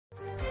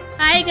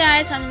Hi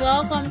guys, and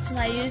welcome to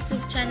my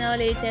YouTube channel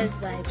Latest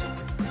Vibes.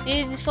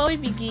 Please, before we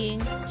begin,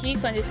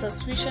 click on the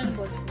subscription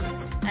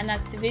button and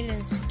activate the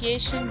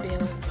notification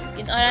bell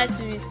in order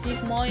to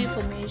receive more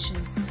information.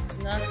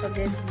 Do not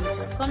forget to leave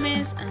your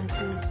comments and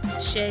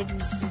please share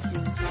this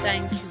video.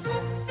 Thank you.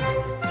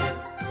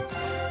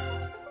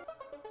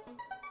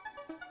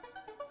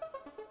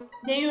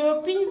 The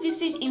European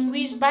visit, in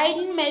which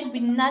Biden met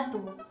with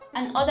NATO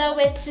and other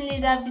Western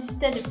leaders,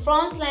 visited the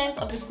front lines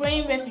of the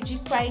growing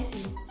refugee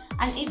crisis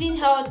and even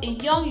held a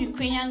young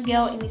Ukrainian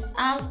girl in his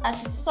arms as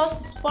he sought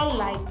to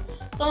spotlight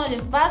some of the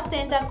vast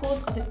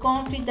tentacles of a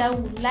country that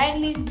would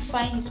likely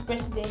define his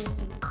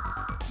presidency.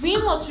 We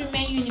must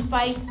remain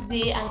unified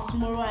today and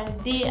tomorrow and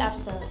the day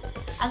after,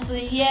 and for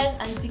the years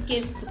and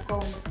decades to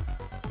come.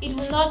 It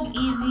will not be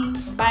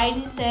easy,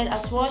 Biden said,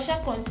 as Russia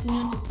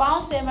continued to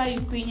pound several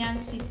Ukrainian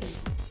cities.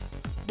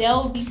 There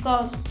will be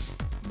costs,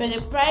 but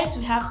the price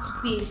we have to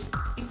pay,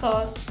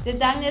 because the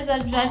darkness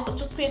that drives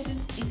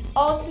autocracies is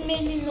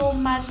ultimately no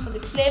match for the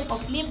flame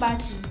of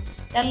liberty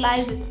that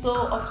lights the soul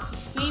of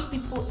free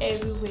people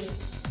everywhere.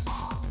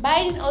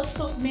 Biden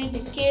also made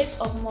the case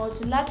of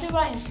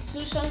multilateral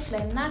institutions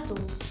like NATO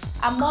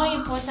are more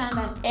important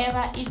than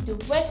ever if the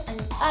West and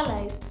its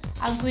allies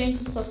are going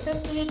to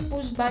successfully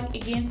push back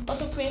against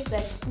autocrats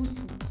like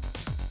Putin.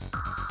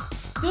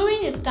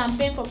 During his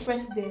campaign for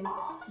president,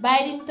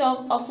 Biden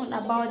talked often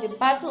about the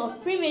battle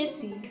of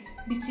primacy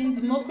between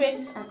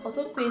democracies and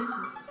autocracies.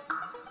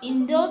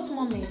 In those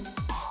moments,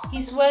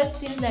 his words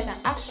seemed like an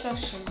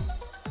abstraction.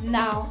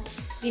 Now,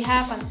 they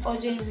have an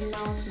urgent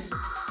renouncement.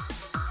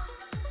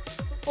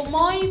 For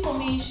more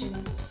information,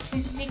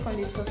 please click on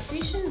the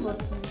subscription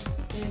button,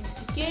 the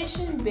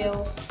notification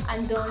bell,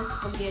 and don't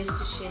forget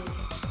to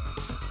share.